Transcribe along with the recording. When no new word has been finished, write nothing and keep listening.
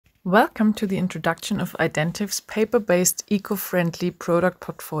Welcome to the introduction of Identiv's paper-based eco-friendly product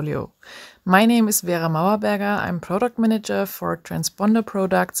portfolio. My name is Vera Mauerberger. I'm product manager for transponder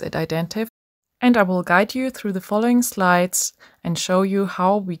products at Identiv, and I will guide you through the following slides and show you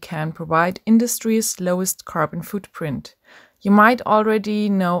how we can provide industry's lowest carbon footprint. You might already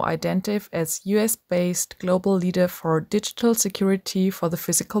know Identiv as US-based global leader for digital security for the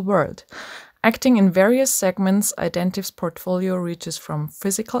physical world. Acting in various segments, Identiv's portfolio reaches from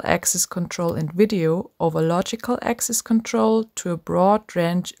physical access control and video over logical access control to a broad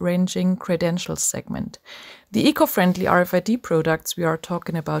ranging credentials segment. The eco-friendly RFID products we are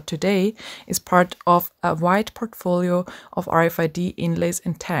talking about today is part of a wide portfolio of RFID inlays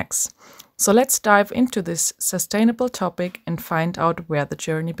and tags. So let's dive into this sustainable topic and find out where the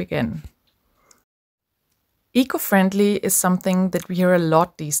journey began. Eco-friendly is something that we hear a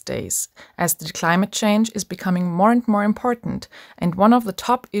lot these days, as the climate change is becoming more and more important and one of the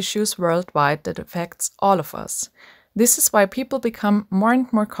top issues worldwide that affects all of us. This is why people become more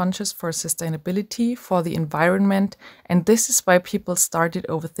and more conscious for sustainability, for the environment, and this is why people started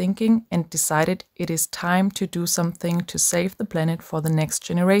overthinking and decided it is time to do something to save the planet for the next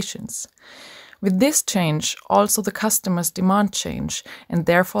generations. With this change, also the customers' demand change, and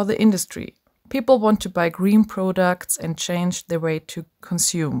therefore the industry. People want to buy green products and change their way to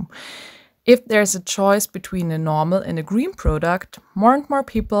consume. If there's a choice between a normal and a green product, more and more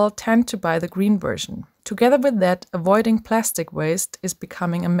people tend to buy the green version. Together with that, avoiding plastic waste is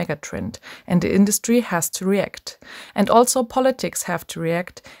becoming a megatrend, and the industry has to react. And also politics have to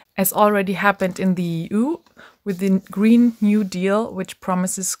react, as already happened in the EU with the Green New Deal, which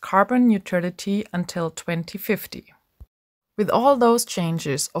promises carbon neutrality until 2050. With all those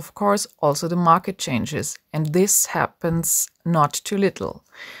changes, of course, also the market changes, and this happens not too little.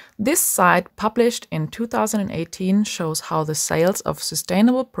 This site, published in 2018, shows how the sales of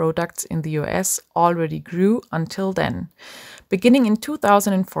sustainable products in the US already grew until then. Beginning in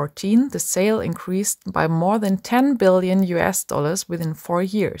 2014, the sale increased by more than $10 billion within 4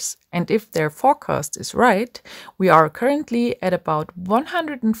 years. And if their forecast is right, we are currently at about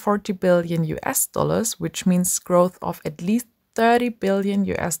 $140 billion, which means growth of at least $30 billion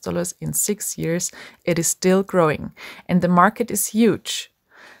in 6 years. It is still growing, and the market is huge.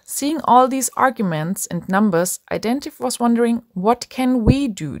 Seeing all these arguments and numbers, Identiv was wondering, what can we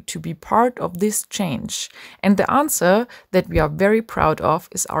do to be part of this change? And the answer that we are very proud of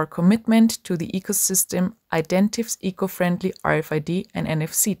is our commitment to the ecosystem, Identiv's eco-friendly RFID and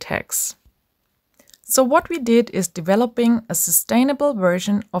NFC tags. So what we did is developing a sustainable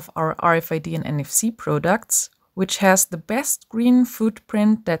version of our RFID and NFC products, which has the best green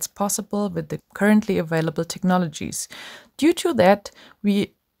footprint that's possible with the currently available technologies. Due to that,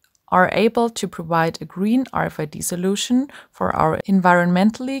 we are able to provide a green RFID solution for our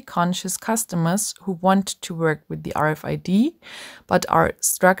environmentally conscious customers who want to work with the RFID, but are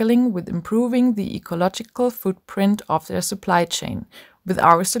struggling with improving the ecological footprint of their supply chain. With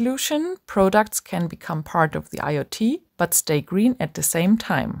our solution, products can become part of the IoT, but stay green at the same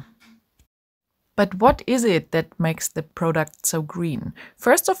time. But what is it that makes the product so green?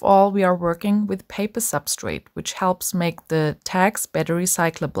 First of all, we are working with paper substrate, which helps make the tags better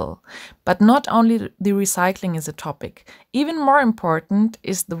recyclable. But not only the recycling is a topic. Even more important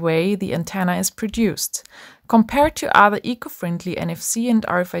is the way the antenna is produced. Compared to other eco-friendly NFC and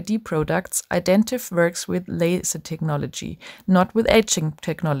RFID products, Identiv works with laser technology, not with etching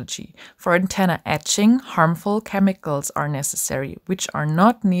technology. For antenna etching, harmful chemicals are necessary, which are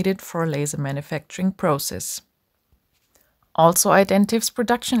not needed for a laser manufacturing process. Also, Identiv's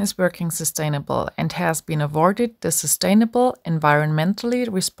production is working sustainable and has been awarded the Sustainable Environmentally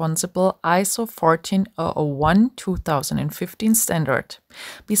Responsible ISO 14001-2015 standard.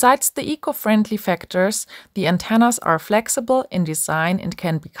 Besides the eco-friendly factors, the antennas are flexible in design and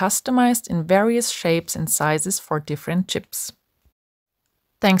can be customized in various shapes and sizes for different chips.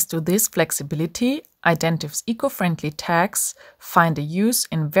 Thanks to this flexibility, Identiv's eco-friendly tags find a use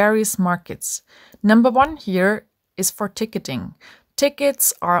in various markets. Number one here is for ticketing.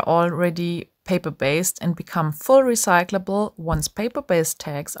 Tickets are already paper-based and become full recyclable once paper-based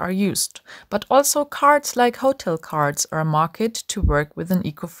tags are used. But also cards like hotel cards are a market to work with an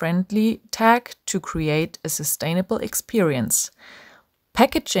eco-friendly tag to create a sustainable experience.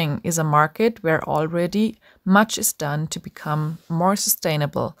 Packaging is a market where already much is done to become more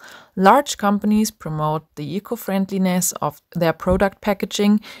sustainable. Large companies promote the eco-friendliness of their product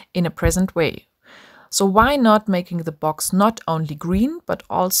packaging in a present way. So why not making the box not only green, but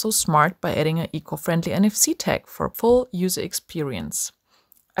also smart by adding an eco-friendly NFC tag for full user experience?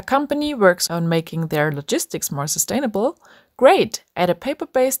 A company works on making their logistics more sustainable. Great! Add a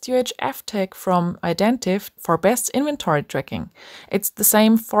paper-based UHF tag from Identiv for best inventory tracking. It's the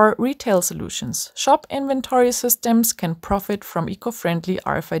same for retail solutions. Shop inventory systems can profit from eco-friendly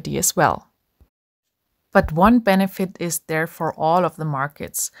RFID as well. But one benefit is there for all of the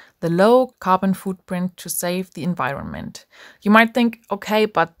markets, the low carbon footprint to save the environment. You might think, okay,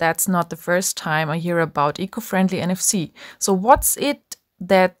 but that's not the first time I hear about eco-friendly NFC. So what's it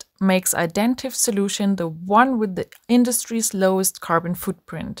that makes Identiv's solution the one with the industry's lowest carbon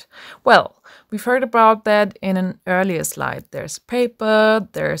footprint? Well, we've heard about that in an earlier slide. There's paper,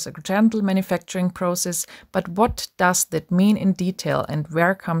 there's a gentle manufacturing process, but what does that mean in detail, and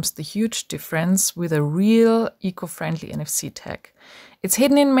where comes the huge difference with a real eco-friendly NFC tag? It's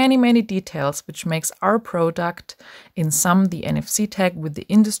hidden in many details, which makes our product in sum the NFC tag with the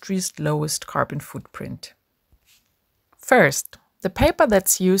industry's lowest carbon footprint. First, the paper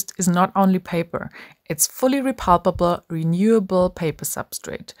that's used is not only paper, it's fully repulpable, renewable paper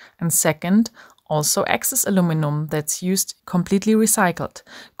substrate. And second, also excess aluminum that's used completely recycled.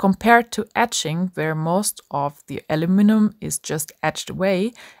 Compared to etching, where most of the aluminum is just etched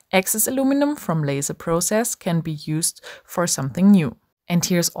away, excess aluminum from laser process can be used for something new. And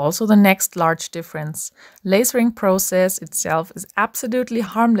here's also the next large difference. Lasering process itself is absolutely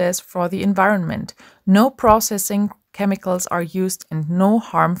harmless for the environment. No processing chemicals are used and no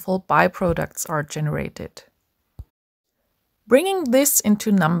harmful byproducts are generated. Bringing this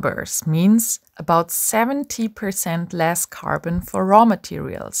into numbers means about 70% less carbon for raw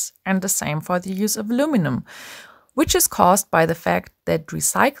materials, and the same for the use of aluminum, which is caused by the fact that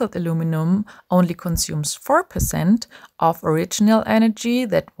recycled aluminum only consumes 4% of original energy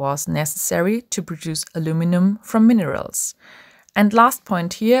that was necessary to produce aluminum from minerals. And last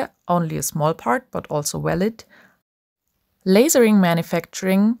point here, only a small part but also valid. Lasering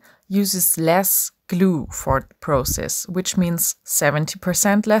manufacturing uses less glue for the process, which means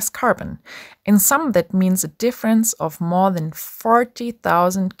 70% less carbon. In sum, that means a difference of more than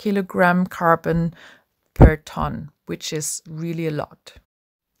 40,000 kilogram carbon per ton, which is really a lot.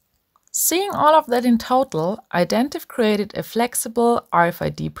 Seeing all of that in total, Identiv created a flexible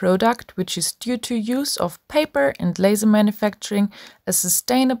RFID product which is, due to use of paper and laser manufacturing, a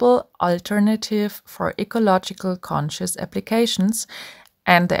sustainable alternative for ecological conscious applications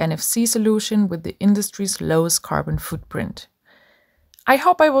and the NFC solution with the industry's lowest carbon footprint. I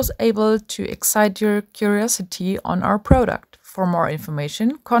hope I was able to excite your curiosity on our product. For more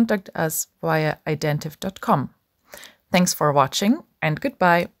information, contact us via identiv.com. Thanks for watching and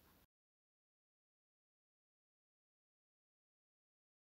goodbye.